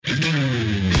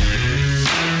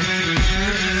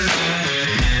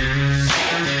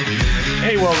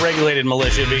unregulated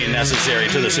militia being necessary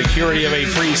to the security of a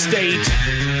free state.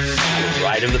 The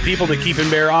right of the people to keep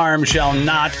and bear arms shall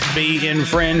not be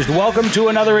infringed. Welcome to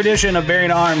another edition of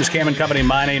Bearing Arms, Cam and Company.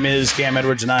 My name is Cam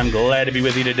Edwards, and I'm glad to be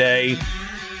with you today.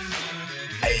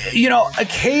 You know,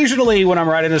 occasionally when I'm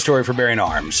writing a story for Bearing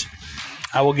Arms,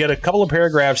 I will get a couple of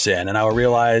paragraphs in, and I will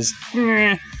realize,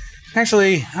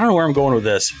 actually, I don't know where I'm going with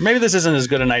this. Maybe this isn't as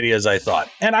good an idea as I thought.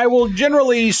 And I will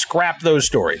generally scrap those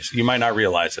stories. You might not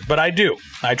realize it, but I do.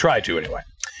 I try to anyway.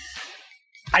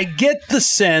 I get the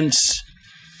sense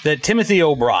that Timothy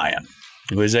O'Brien,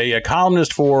 who is a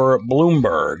columnist for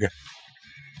Bloomberg,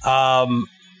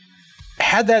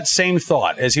 had that same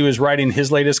thought as he was writing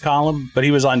his latest column, but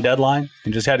he was on deadline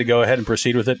and just had to go ahead and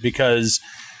proceed with it because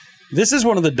this is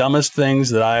one of the dumbest things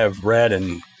that I have read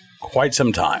in quite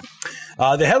some time.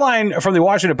 The headline from the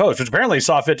Washington Post, which apparently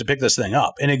saw fit to pick this thing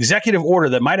up, an executive order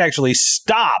that might actually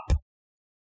stop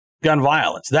gun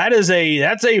violence. That's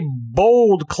a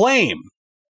bold claim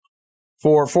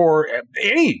for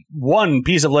any one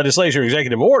piece of legislation or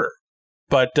executive order.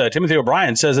 But Timothy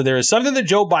O'Brien says that there is something that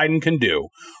Joe Biden can do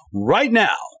right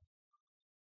now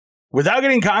without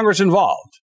getting Congress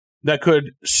involved that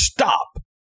could stop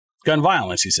gun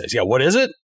violence, he says. Yeah, what is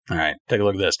it? All right, take a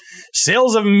look at this.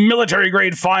 Sales of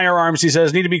military-grade firearms, he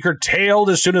says, need to be curtailed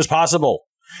as soon as possible.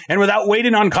 And without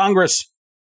waiting on Congress,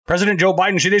 President Joe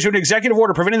Biden should issue an executive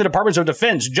order preventing the Departments of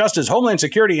Defense, Justice, Homeland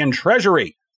Security, and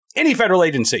Treasury, any federal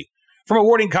agency, from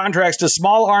awarding contracts to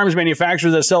small arms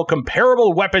manufacturers that sell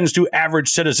comparable weapons to average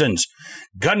citizens.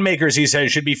 Gun makers, he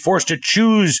says, should be forced to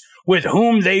choose with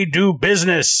whom they do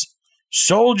business,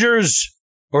 soldiers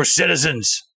or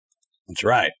citizens. That's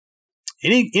right.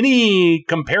 Any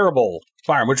comparable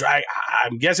firearm, which I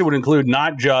guess it would include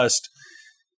not just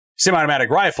semi-automatic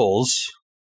rifles,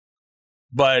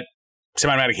 but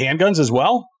semi-automatic handguns as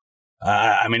well.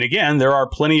 I mean, again, there are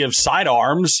plenty of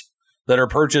sidearms that are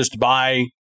purchased by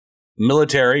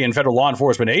military and federal law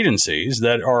enforcement agencies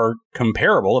that are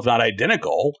comparable, if not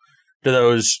identical, to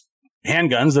those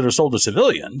handguns that are sold to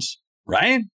civilians,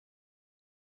 right?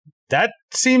 That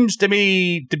seems to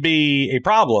me to be a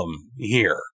problem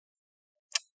here.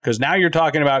 Because now you're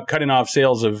talking about cutting off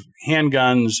sales of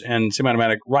handguns and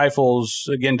semi-automatic rifles,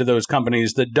 again, to those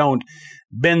companies that don't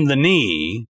bend the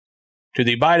knee to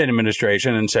the Biden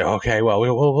administration and say, okay, well,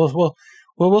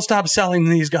 we'll stop selling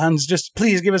these guns. Just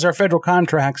please give us our federal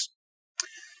contracts.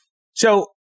 So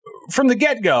from the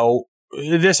get-go,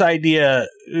 this idea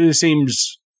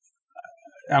seems,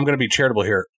 I'm going to be charitable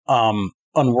here,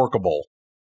 unworkable.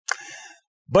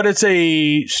 But it's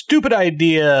a stupid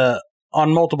idea on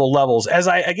multiple levels.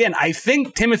 I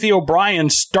think Timothy O'Brien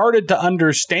started to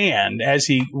understand as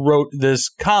he wrote this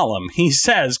column. He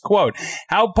says, quote,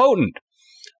 how potent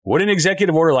would an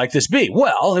executive order like this be?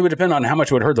 Well, it would depend on how much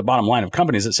it would hurt the bottom line of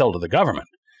companies that sell to the government.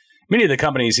 Many of the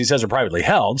companies, he says, are privately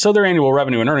held, so their annual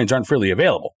revenue and earnings aren't freely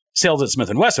available. Sales at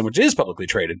Smith & Wesson, which is publicly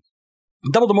traded,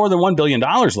 doubled to more than $1 billion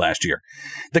last year.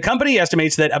 The company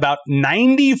estimates that about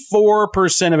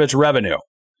 94% of its revenue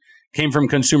came from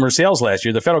consumer sales last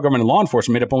year. The federal government and law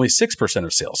enforcement made up only 6%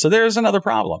 of sales. So there's another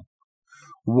problem.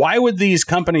 Why would these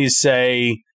companies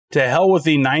say, to hell with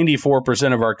the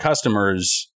 94% of our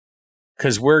customers,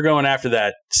 because we're going after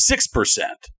that 6%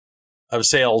 of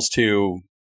sales to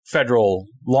federal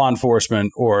law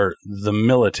enforcement or the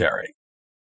military?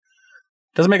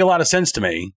 Doesn't make a lot of sense to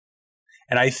me.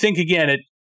 And I think, again, it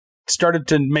started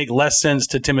to make less sense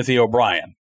to Timothy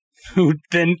O'Brien, who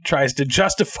then tries to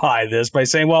justify this by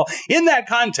saying, well, in that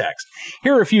context,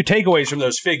 here are a few takeaways from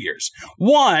those figures.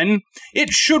 One,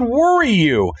 it should worry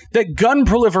you that gun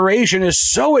proliferation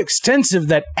is so extensive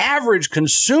that average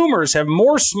consumers have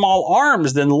more small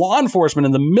arms than law enforcement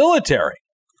and the military.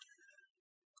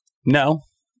 No,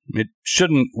 it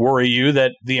shouldn't worry you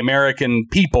that the American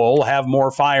people have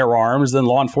more firearms than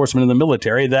law enforcement and the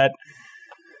military. That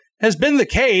has been the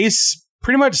case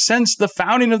pretty much since the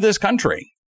founding of this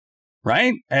country.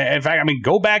 Right? In fact,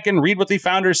 go back and read what the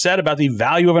founders said about the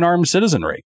value of an armed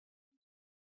citizenry.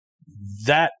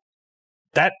 That's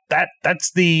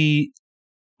the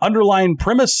underlying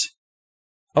premise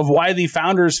of why the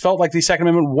founders felt like the Second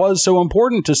Amendment was so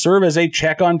important, to serve as a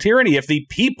check on tyranny. If the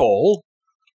people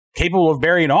capable of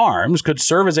bearing arms could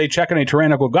serve as a check on a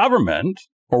tyrannical government,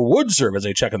 or would serve as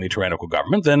a check on the tyrannical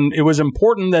government, then it was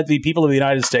important that the people of the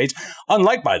United States,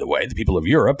 unlike, by the way, the people of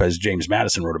Europe, as James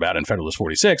Madison wrote about in Federalist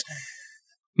 46,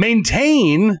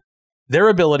 maintain their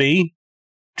ability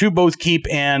to both keep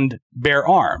and bear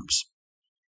arms.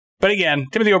 But again,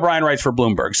 Timothy O'Brien writes for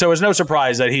Bloomberg, so it's no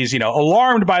surprise that he's,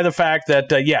 alarmed by the fact that,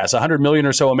 yes, 100 million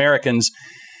or so Americans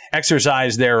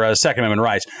exercise their Second Amendment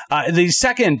rights. The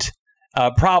second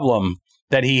problem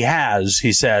that he has,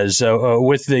 he says,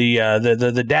 with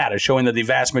the data showing that the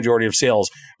vast majority of sales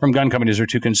from gun companies are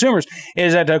to consumers,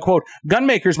 is that, quote, gun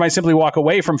makers might simply walk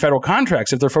away from federal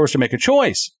contracts if they're forced to make a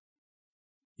choice.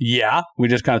 Yeah, we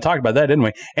just kind of talked about that, didn't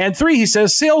we? And 3, he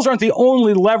says, sales aren't the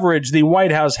only leverage the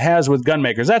White House has with gun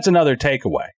makers. That's another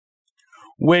takeaway.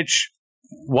 Which,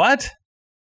 what?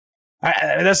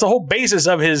 That's the whole basis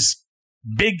of his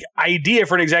big idea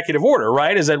for an executive order,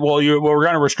 right? Is that, we're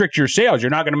going to restrict your sales.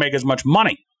 You're not going to make as much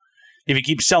money if you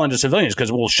keep selling to civilians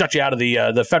because we'll shut you out of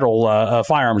the federal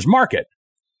firearms market.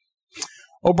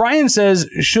 O'Brien says,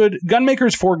 should gun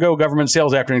makers forego government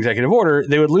sales after an executive order,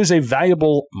 they would lose a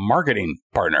valuable marketing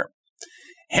partner.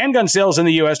 Handgun sales in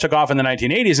the U.S. took off in the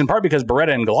 1980s, in part because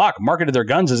Beretta and Glock marketed their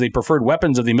guns as the preferred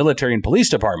weapons of the military and police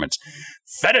departments.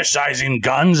 Fetishizing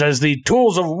guns as the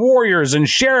tools of warriors and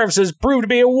sheriffs has proved to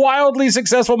be a wildly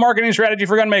successful marketing strategy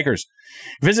for gun makers.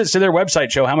 Visits to their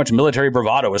website show how much military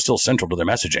bravado is still central to their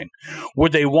messaging.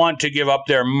 Would they want to give up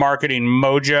their marketing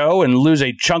mojo and lose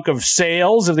a chunk of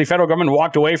sales if the federal government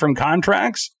walked away from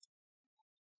contracts?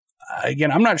 Again,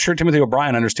 I'm not sure Timothy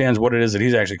O'Brien understands what it is that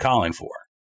he's actually calling for.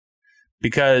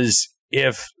 Because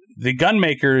if the gun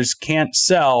makers can't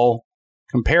sell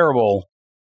comparable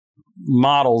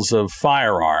models of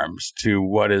firearms to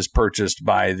what is purchased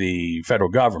by the federal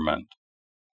government,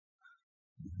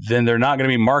 then they're not going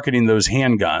to be marketing those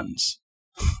handguns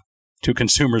to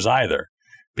consumers either.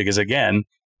 Because again,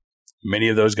 many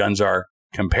of those guns are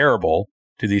comparable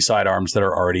to these sidearms that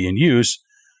are already in use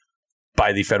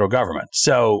by the federal government.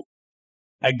 So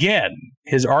again,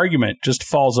 his argument just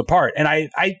falls apart. And I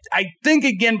think,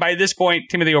 again, by this point,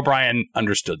 Timothy O'Brien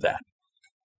understood that.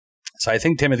 So I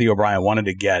think Timothy O'Brien wanted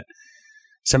to get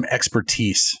some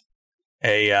expertise,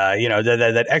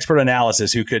 that expert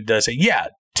analysis who could say, yeah,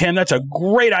 Tim, that's a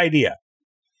great idea.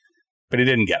 But he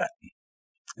didn't get it.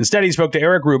 Instead, he spoke to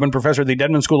Eric Rubin, professor at the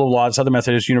Dedman School of Law at Southern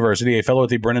Methodist University, a fellow at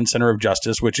the Brennan Center of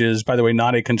Justice, which is, by the way,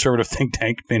 not a conservative think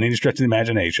tank in any stretch of the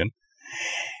imagination.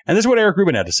 And this is what Eric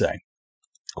Rubin had to say.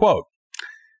 Quote,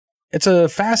 it's a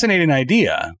fascinating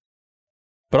idea,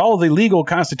 but all of the legal,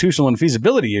 constitutional, and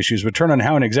feasibility issues would turn on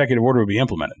how an executive order would be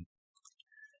implemented.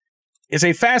 It's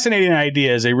a fascinating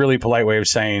idea is a really polite way of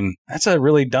saying, that's a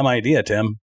really dumb idea,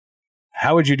 Tim.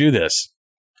 How would you do this?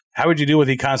 How would you deal with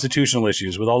the constitutional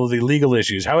issues, with all of the legal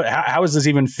issues? How is this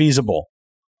even feasible?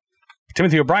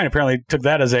 Timothy O'Brien apparently took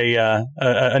that as a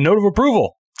note of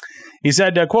approval. He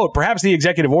said, quote, perhaps the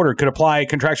executive order could apply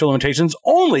contractual limitations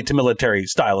only to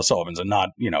military-style assault weapons and not,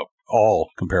 all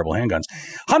comparable handguns.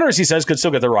 Hunters, he says, could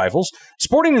still get their rifles.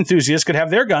 Sporting enthusiasts could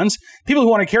have their guns. People who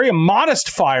want to carry a modest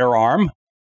firearm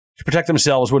to protect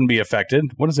themselves wouldn't be affected.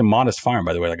 What is a modest firearm,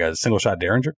 by the way, like a single-shot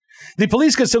Derringer? The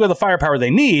police could still get the firepower they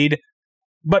need,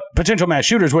 but potential mass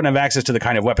shooters wouldn't have access to the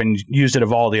kind of weapon used at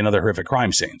Uvalde and other horrific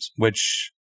crime scenes,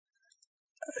 which,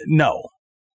 no,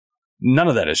 none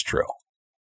of that is true.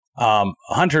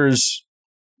 Hunters,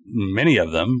 many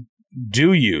of them,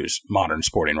 do use modern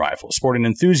sporting rifles. Sporting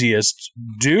enthusiasts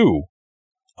do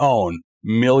own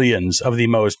millions of the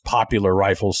most popular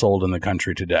rifles sold in the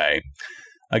country today.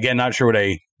 Again, not sure what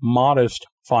a modest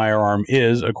firearm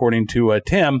is, according to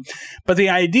Tim, but the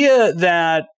idea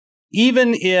that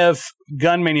even if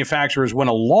gun manufacturers went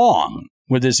along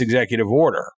with this executive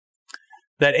order,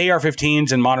 that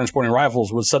AR-15s and modern sporting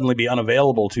rifles would suddenly be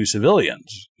unavailable to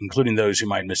civilians, including those who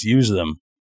might misuse them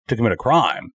to commit a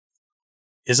crime,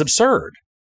 is absurd.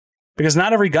 Because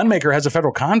not every gun maker has a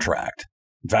federal contract.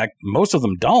 In fact, most of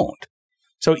them don't.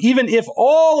 So even if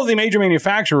all of the major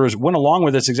manufacturers went along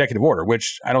with this executive order,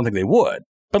 which I don't think they would,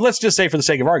 but let's just say for the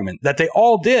sake of argument that they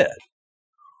all did,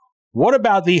 what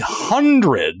about the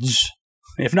hundreds,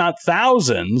 if not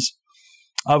thousands,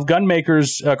 of gun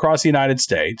makers across the United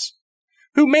States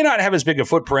who may not have as big a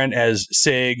footprint as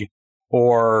SIG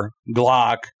or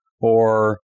Glock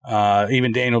or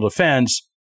even Daniel Defense,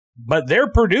 but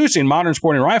they're producing modern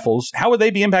sporting rifles? How would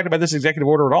they be impacted by this executive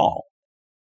order at all?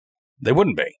 They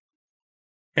wouldn't be.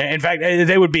 In fact,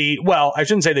 they would be, well, I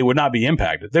shouldn't say they would not be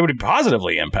impacted. They would be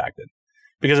positively impacted.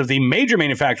 Because if the major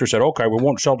manufacturer said, okay, we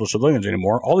won't sell to civilians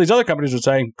anymore, all these other companies would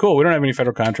say, cool, we don't have any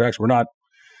federal contracts. We're not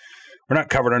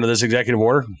covered under this executive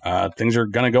order. Things are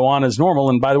going to go on as normal.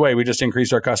 And by the way, we just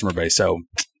increased our customer base. So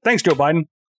thanks, Joe Biden.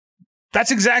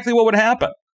 That's exactly what would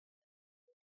happen.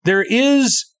 This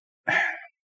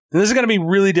is going to be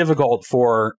really difficult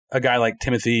for a guy like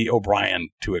Timothy O'Brien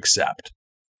to accept.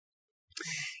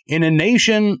 In a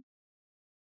nation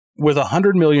with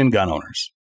 100 million gun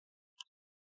owners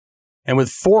and with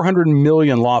 400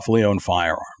 million lawfully owned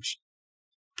firearms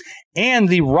and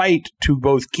the right to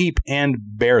both keep and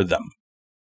bear them,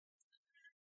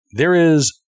 there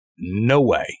is no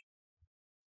way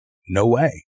No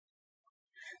way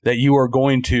that you are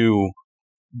going to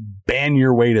ban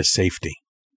your way to safety.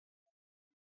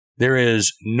 There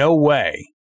is no way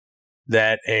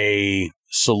that a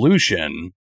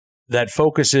solution that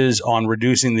focuses on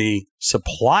reducing the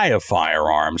supply of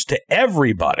firearms to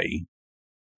everybody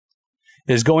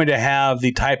is going to have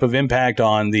the type of impact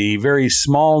on the very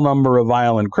small number of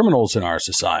violent criminals in our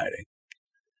society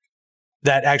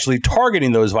that actually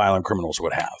targeting those violent criminals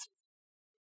would have.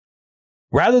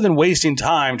 Rather than wasting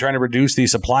time trying to reduce the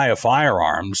supply of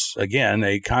firearms, again,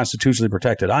 a constitutionally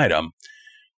protected item,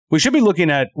 we should be looking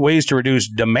at ways to reduce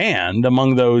demand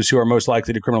among those who are most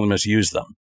likely to criminally misuse them,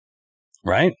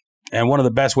 right? And one of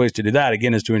the best ways to do that,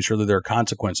 again, is to ensure that there are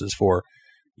consequences for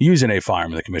using a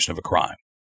firearm in the commission of a crime.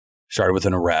 Started with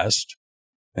an arrest,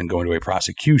 then going to a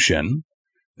prosecution,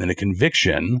 then a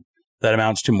conviction that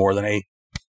amounts to more than a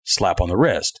slap on the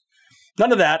wrist.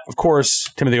 None of that, of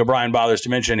course, Timothy O'Brien bothers to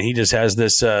mention. He just has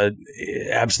this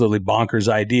absolutely bonkers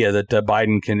idea that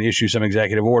Biden can issue some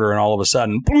executive order and all of a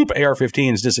sudden, bloop,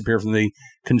 AR-15s disappear from the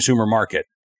consumer market.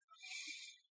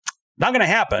 Not going to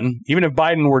happen, even if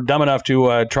Biden were dumb enough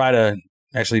to try to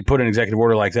actually put an executive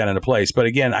order like that into place. But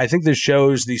again, I think this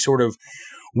shows the sort of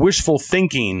wishful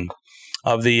thinking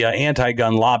of the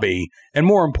anti-gun lobby. And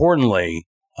more importantly,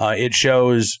 it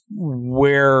shows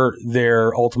where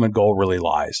their ultimate goal really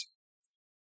lies.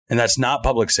 And that's not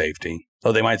public safety,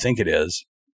 though they might think it is.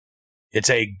 It's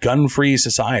a gun-free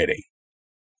society.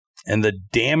 And the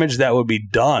damage that would be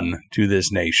done to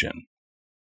this nation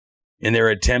in their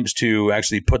attempts to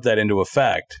actually put that into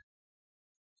effect,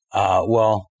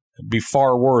 be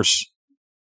far worse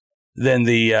than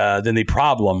the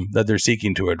problem that they're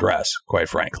seeking to address, quite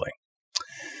frankly.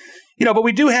 But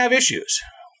we do have issues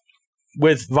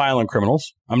with violent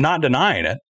criminals. I'm not denying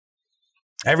it.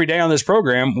 Every day on this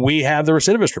program, we have the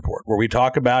recidivist report where we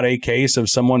talk about a case of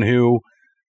someone who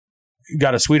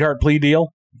got a sweetheart plea deal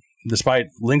despite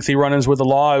lengthy run-ins with the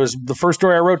law. It was the first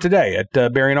story I wrote today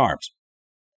at Bearing Arms.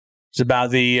 It's about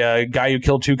the guy who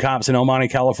killed 2 cops in El Monte,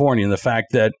 California, and the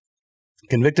fact that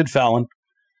convicted felon,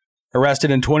 arrested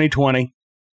in 2020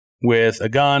 with a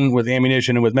gun, with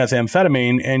ammunition, and with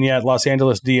methamphetamine, and yet Los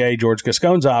Angeles DA George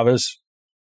Gascon's office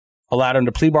allowed him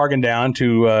to plea bargain down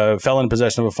to felon in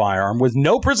possession of a firearm with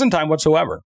no prison time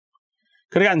whatsoever.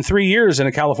 Could have gotten 3 years in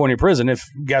a California prison. If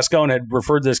Gascon had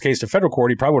referred this case to federal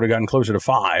court, he probably would have gotten closer to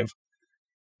 5.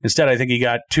 Instead, I think he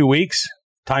got 2 weeks,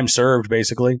 time served,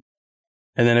 basically,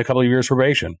 and then a couple of years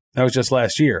probation. That was just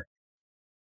last year.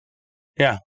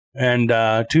 Yeah. And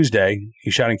Tuesday,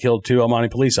 he shot and killed 2 El Monte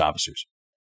police officers.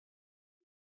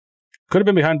 Could have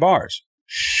been behind bars.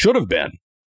 Should have been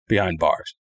behind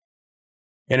bars.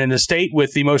 And in a state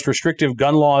with the most restrictive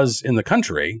gun laws in the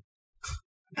country,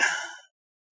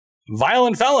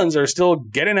 violent felons are still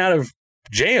getting out of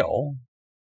jail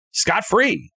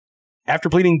scot-free after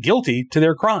pleading guilty to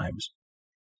their crimes.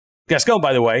 Gascon,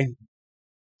 by the way,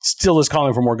 still is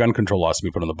calling for more gun control laws to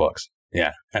be put on the books.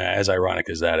 Yeah, as ironic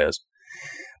as that is.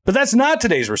 But that's not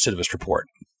today's recidivist report,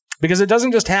 because it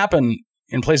doesn't just happen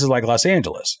in places like Los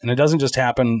Angeles, and it doesn't just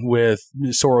happen with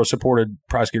Soros-supported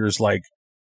prosecutors like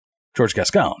George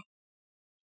Gascon.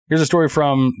 Here's a story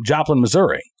from Joplin,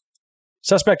 Missouri.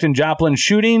 Suspect in Joplin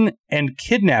shooting and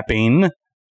kidnapping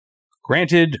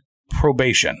granted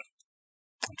probation.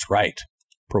 That's right,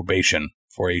 probation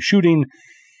for a shooting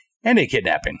and a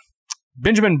kidnapping.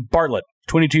 Benjamin Bartlett,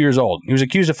 22 years old. He was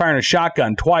accused of firing a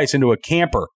shotgun twice into a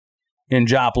camper in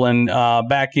Joplin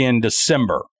back in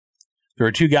December. There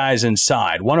were 2 guys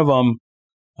inside. One of them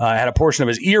had a portion of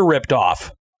his ear ripped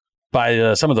off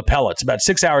by some of the pellets. About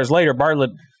 6 hours later,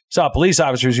 Bartlett saw police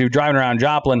officers who were driving around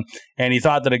Joplin, and he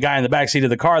thought that a guy in the backseat of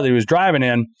the car that he was driving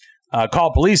in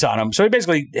called police on him. So he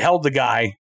basically held the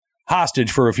guy hostage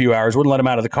for a few hours, wouldn't let him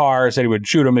out of the car, said he would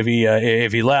shoot him if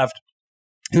he left.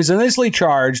 He was initially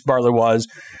charged, Bartlett was,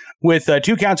 with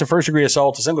 2 counts of first-degree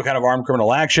assault, a single count of armed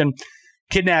criminal action,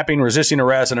 kidnapping, resisting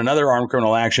arrest, and another armed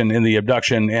criminal action in the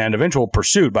abduction and eventual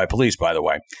pursuit by police, by the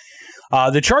way.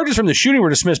 The charges from the shooting were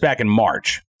dismissed back in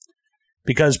March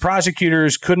because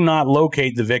prosecutors could not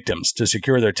locate the victims to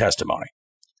secure their testimony.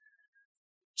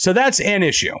 So that's an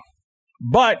issue.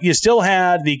 But you still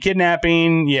had the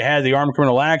kidnapping, you had the armed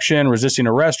criminal action, resisting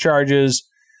arrest charges.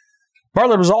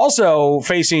 Bartlett was also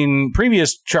facing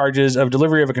previous charges of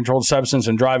delivery of a controlled substance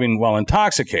and driving while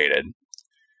intoxicated.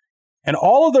 And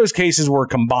all of those cases were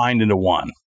combined into one.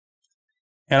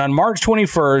 And on March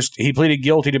 21st, he pleaded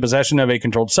guilty to possession of a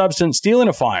controlled substance, stealing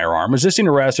a firearm, resisting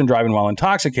arrest, and driving while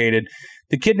intoxicated.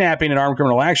 The kidnapping and armed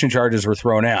criminal action charges were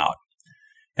thrown out.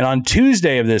 And on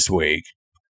Tuesday of this week,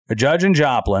 a judge in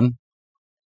Joplin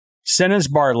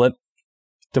sentenced Bartlett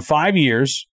to 5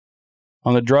 years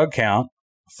on the drug count,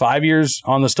 5 years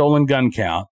on the stolen gun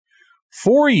count,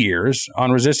 4 years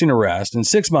on resisting arrest, and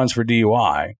 6 months for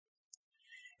DUI,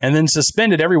 and then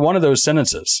suspended every one of those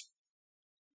sentences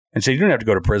and said you don't have to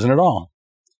go to prison at all.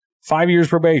 5 years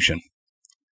probation.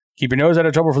 Keep your nose out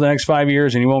of trouble for the next 5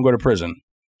 years and you won't go to prison.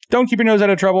 Don't keep your nose out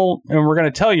of trouble and we're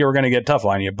going to tell you we're going to get tough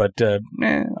on you, but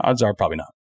odds are probably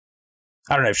not.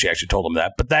 I don't know if she actually told him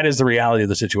that, but that is the reality of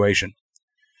the situation.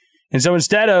 And so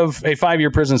instead of a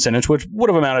 5-year prison sentence, which would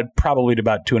have amounted probably to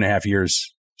about 2.5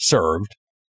 years served,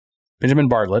 Benjamin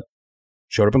Bartlett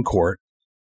showed up in court,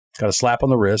 got a slap on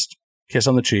the wrist, kiss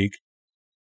on the cheek,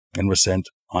 and was sent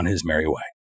on his merry way.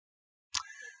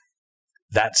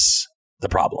 That's the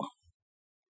problem.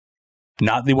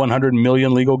 Not the 100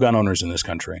 million legal gun owners in this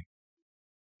country,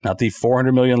 not the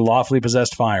 400 million lawfully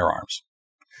possessed firearms,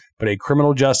 but a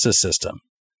criminal justice system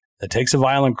that takes a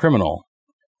violent criminal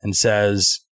and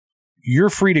says, you're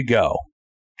free to go.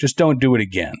 Just don't do it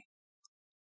again.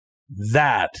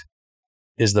 That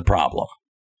is the problem.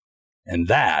 And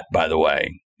that, by the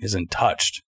way, isn't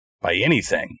touched by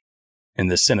anything in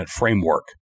the Senate framework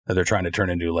that they're trying to turn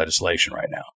into legislation right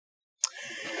now.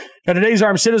 Now, today's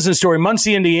Armed Citizen story,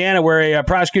 Muncie, Indiana, where a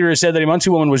prosecutor has said that a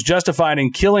Muncie woman was justified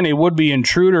in killing a would-be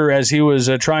intruder as he was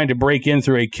trying to break in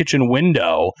through a kitchen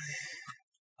window.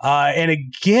 And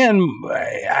again,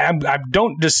 I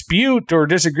don't dispute or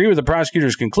disagree with the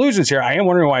prosecutor's conclusions here. I am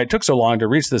wondering why it took so long to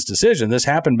reach this decision. This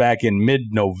happened back in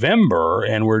mid-November,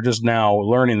 and we're just now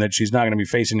learning that she's not going to be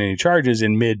facing any charges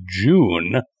in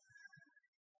mid-June.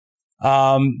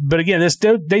 But again, this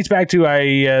dates back to, I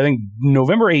think,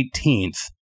 November 18th.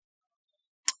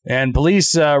 And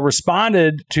police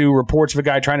responded to reports of a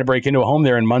guy trying to break into a home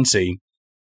there in Muncie.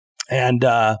 And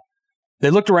they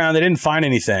looked around. They didn't find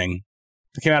anything.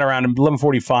 It came out around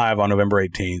 11:45 on November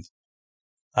 18th,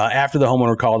 after the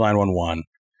homeowner called 911.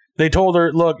 They told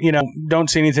her, look, don't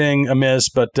see anything amiss,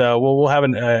 but we'll have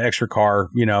an extra car,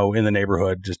 in the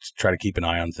neighborhood, just to try to keep an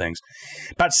eye on things.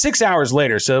 About 6 hours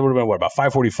later, so it would have been, about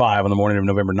 5:45 on the morning of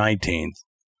November 19th,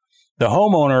 the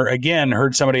homeowner, again,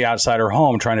 heard somebody outside her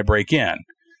home trying to break in,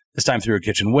 this time through a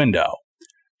kitchen window.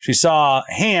 She saw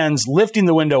hands lifting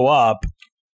the window up.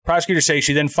 Prosecutors say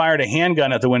she then fired a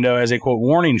handgun at the window as a, quote,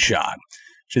 warning shot.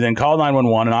 She then called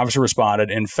 911. An officer responded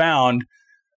and found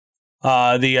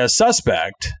the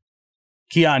suspect,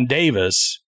 Keon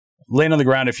Davis, laying on the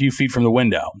ground a few feet from the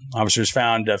window. Officers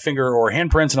found finger or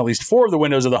handprints in at least 4 of the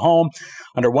windows of the home.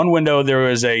 Under one window, there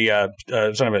was a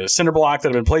sort of a cinder block that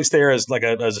had been placed there as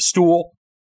a stool,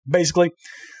 basically.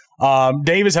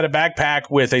 Davis had a backpack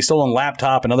with a stolen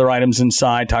laptop and other items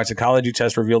inside. Toxicology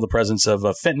tests revealed the presence of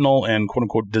fentanyl and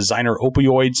quote-unquote designer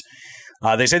opioids.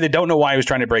 They say they don't know why he was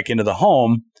trying to break into the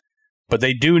home, but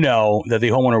they do know that the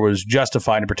homeowner was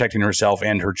justified in protecting herself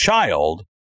and her child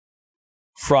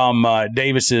from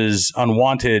Davis's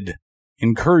unwanted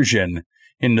incursion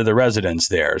into the residence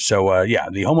there. So,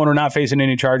 the homeowner not facing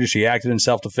any charges. She acted in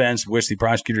self-defense. Wish the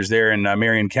prosecutors there in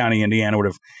Marion County, Indiana, would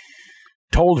have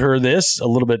told her this a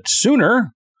little bit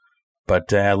sooner,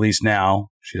 but at least now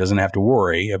she doesn't have to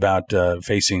worry about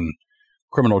facing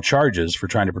criminal charges for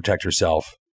trying to protect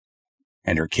herself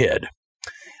and her kid.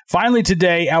 Finally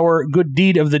today, our good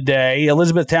deed of the day,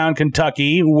 Elizabethtown,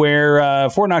 Kentucky, where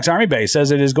Fort Knox Army Base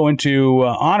says it is going to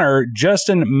honor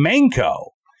Justin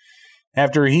Manco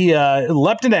after he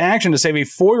leapt into action to save a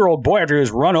 4-year-old boy after he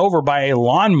was run over by a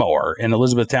lawnmower in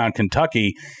Elizabethtown,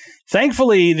 Kentucky.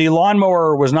 Thankfully, the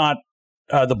lawnmower was not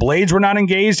the blades were not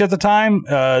engaged at the time.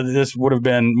 This would have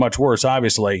been much worse,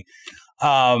 obviously.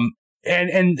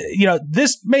 And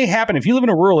this may happen if you live in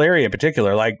a rural area in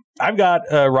particular. Like, I've got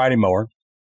a riding mower.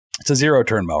 It's a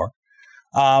 0-turn mower.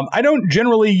 I don't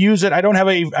generally use it. I don't have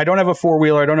a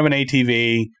 4-wheeler. I don't have an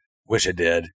ATV. Wish I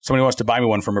did. Somebody wants to buy me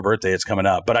one for my birthday. It's coming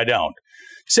up, but I don't.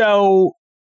 So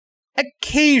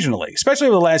occasionally, especially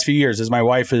over the last few years, as my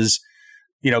wife has,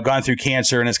 gone through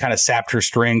cancer and has kind of sapped her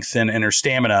strength and her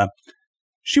stamina,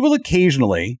 I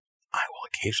will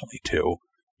occasionally too,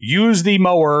 use the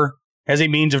mower as a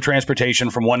means of transportation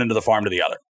from one end of the farm to the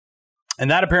other.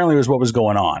 And that apparently was what was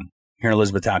going on here in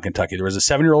Elizabethtown, Kentucky. There was a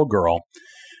 7-year-old girl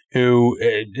who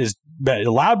is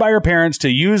allowed by her parents to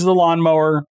use the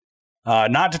lawnmower,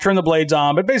 not to turn the blades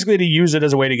on, but basically to use it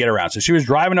as a way to get around. So she was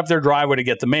driving up their driveway to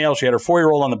get the mail. She had her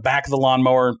 4-year-old on the back of the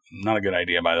lawnmower. Not a good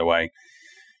idea, by the way.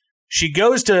 She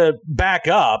goes to back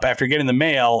up after getting the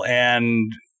mail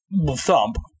and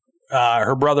thump.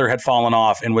 Her brother had fallen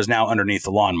off and was now underneath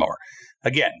the lawnmower.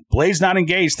 Again, blades not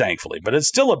engaged, thankfully, but it's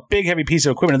still a big, heavy piece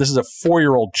of equipment. And this is a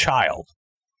 4-year-old child.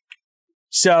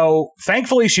 So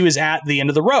thankfully, she was at the end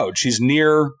of the road. She's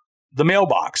near the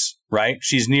mailbox, right?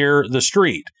 She's near the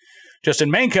street.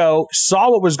 Justin Manko saw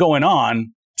what was going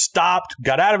on, stopped,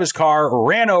 got out of his car,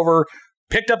 ran over,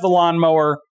 picked up the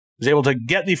lawnmower, was able to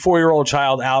get the 4-year-old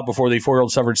child out before the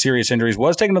 4-year-old suffered serious injuries,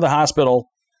 was taken to the hospital,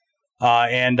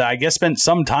 and I guess spent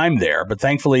some time there, but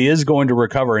thankfully is going to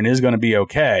recover and is going to be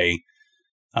okay.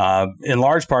 In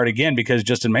large part, again, because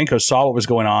Justin Manko saw what was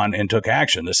going on and took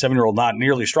action. The 7-year-old not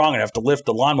nearly strong enough to lift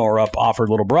the lawnmower up off her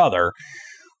little brother.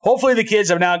 Hopefully the kids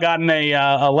have now gotten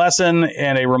a lesson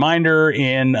and a reminder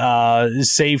in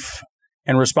safe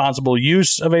and responsible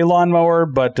use of a lawnmower,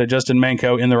 but Justin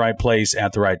Manko in the right place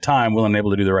at the right time, willing and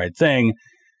able to do the right thing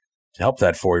to help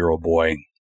that 4-year-old boy.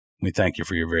 We thank you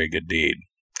for your very good deed.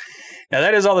 Now,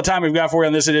 that is all the time we've got for you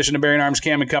on this edition of Bearing Arms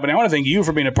Cam & Company. I want to thank you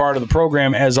for being a part of the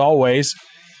program, as always.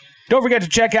 Don't forget to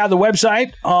check out the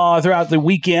website throughout the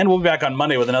weekend. We'll be back on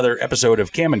Monday with another episode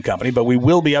of Cam & Company, but we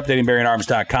will be updating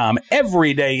BearingArms.com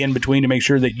every day in between to make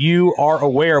sure that you are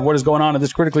aware of what is going on at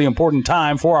this critically important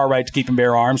time for our right to keep and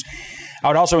bear arms. I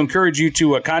would also encourage you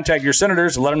to contact your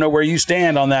senators and let them know where you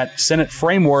stand on that Senate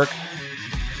framework.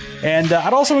 And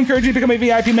I'd also encourage you to become a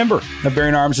VIP member of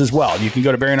Bearing Arms as well. You can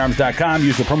go to BearingArms.com,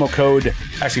 use the promo code,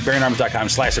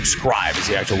 BearingArms.com/subscribe is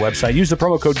the actual website. Use the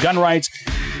promo code GUNRIGHTS.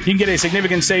 You can get a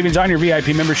significant savings on your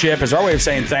VIP membership. As our way of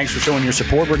saying thanks for showing your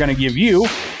support, we're going to give you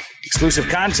exclusive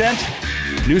content,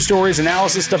 news stories,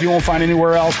 analysis, stuff you won't find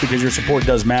anywhere else because your support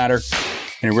does matter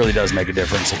and it really does make a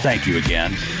difference. So thank you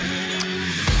again.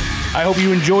 I hope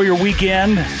you enjoy your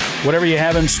weekend, whatever you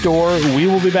have in store. We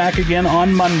will be back again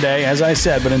on Monday, as I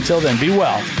said. But until then, be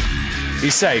well, be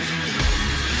safe,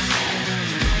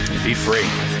 and be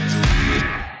free.